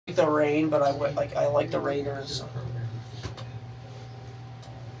the rain, but I like the rain in the summer.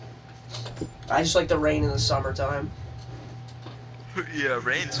 I just like the rain in the summertime. Yeah,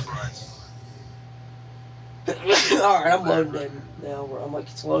 rain's fun. Alright, I'm loading in now. I'm like,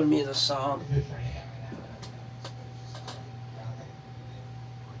 it's loading me as a song.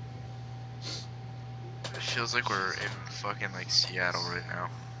 It feels like we're in fucking like Seattle right now.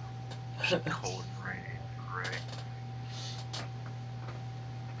 Just cold and rainy and gray.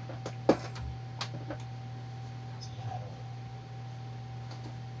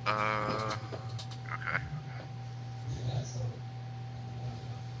 Okay.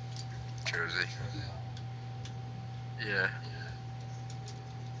 Jersey. Yeah.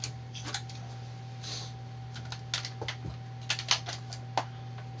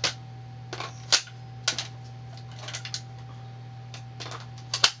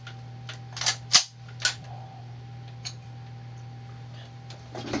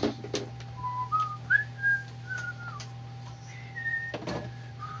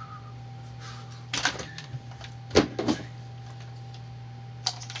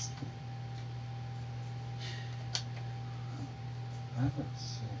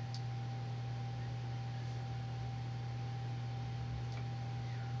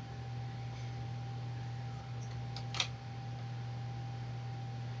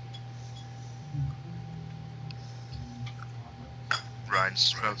 Ryan's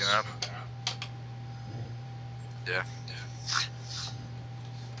smoking up. Yeah.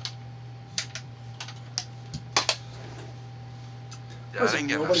 Yeah, I Was there didn't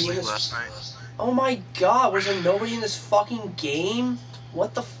get enough nobody in sleep this? last night. Oh my god, was there nobody in this fucking game?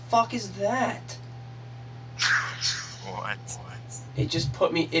 What the fuck is that? What? It just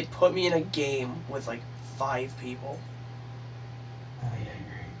put me in a game with like 5 people.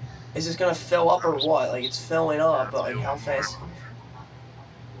 Is this gonna fill up or what? Like, it's filling up, but like, how fast?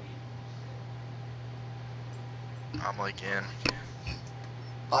 I'm like in.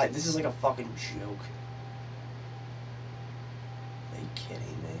 This is like a fucking joke. Are you kidding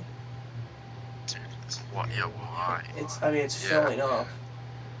me? Dude, what? Yeah, why? I mean, it's filling up.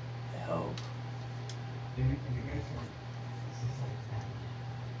 I hope.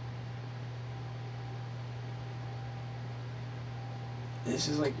 This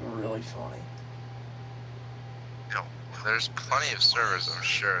is like really funny. You know, there's plenty of servers, I'm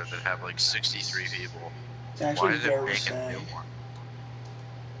sure, that have like 63 people. It's actually Why did it very make sad. a new one?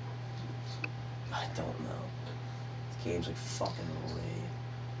 I don't know. This game's like fucking lame.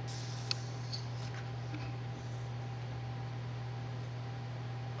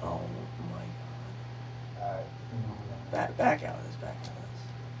 Oh my god. Back out of this, back out of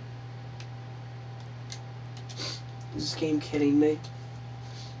this. Is this game kidding me?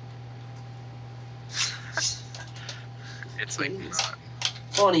 It's like not.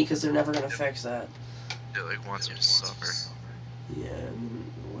 Funny, because they're never gonna fix that. It like wants you to suffer. Yeah, I mean,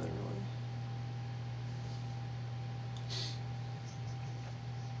 literally.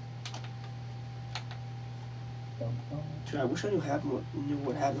 Dude, I wish I knew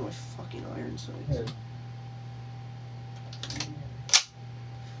what happened to my fucking iron sights.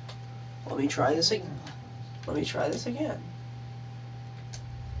 Let me try this again. Let me try this again.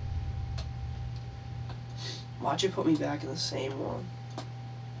 Watch it put me back in the same one.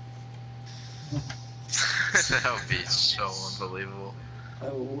 That would be so unbelievable. I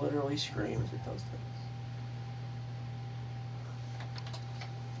will literally scream if it does that.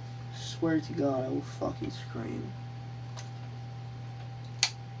 Swear to God, I will fucking scream.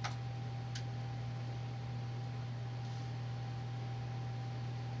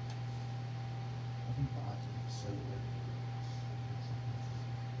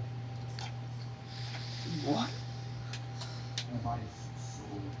 What?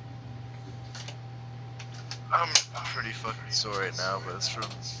 I'm pretty fucking sore right now, but it's from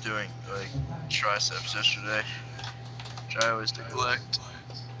doing like triceps yesterday, which I always neglect.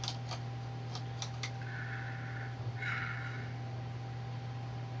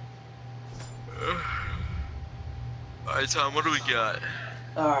 Alright, Tom, what do we got?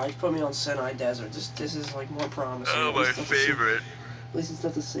 Alright, put me on Sinai Desert. This is like more promising. Oh, my favorite. At least it's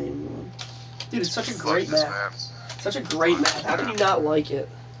not the same one. Dude, it's such a Fuck great this map. Such a great map. How can you not like it?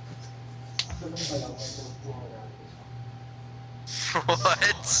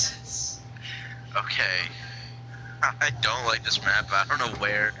 What? Okay. I don't like this map. I don't know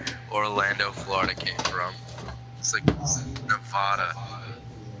where Orlando, Florida came from. It's like Nevada.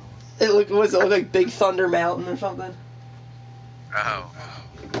 Was it look like Big Thunder Mountain or something? Oh.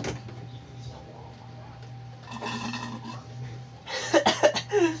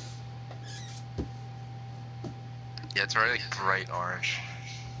 Yeah, it's already like bright orange.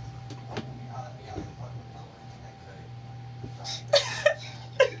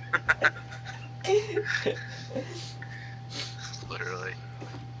 Literally.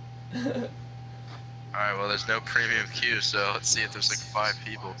 Alright, well, there's no premium queue, so let's see if there's like 5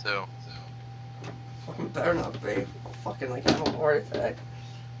 people, too. Fucking better not be. I'll fucking like have a heart attack.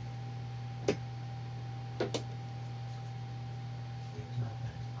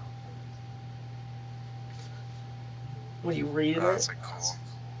 What are you reading? Oh, that's like cool.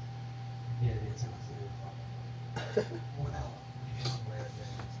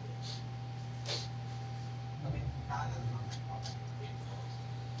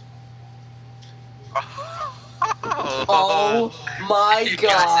 Oh my You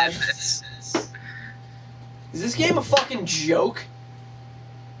god. guys in this? Is this game a fucking joke?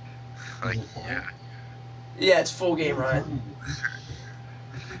 Like, yeah. Yeah, it's full game, Ryan.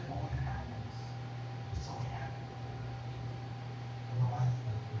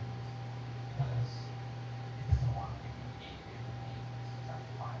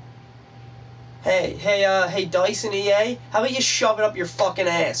 Hey, Dyson EA, how about you shove it up your fucking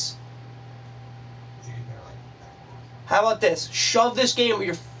ass? How about this? Shove this game up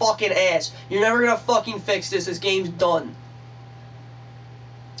your fucking ass. You're never gonna fucking fix this. This game's done.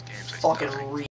 This game's like Fucking dying.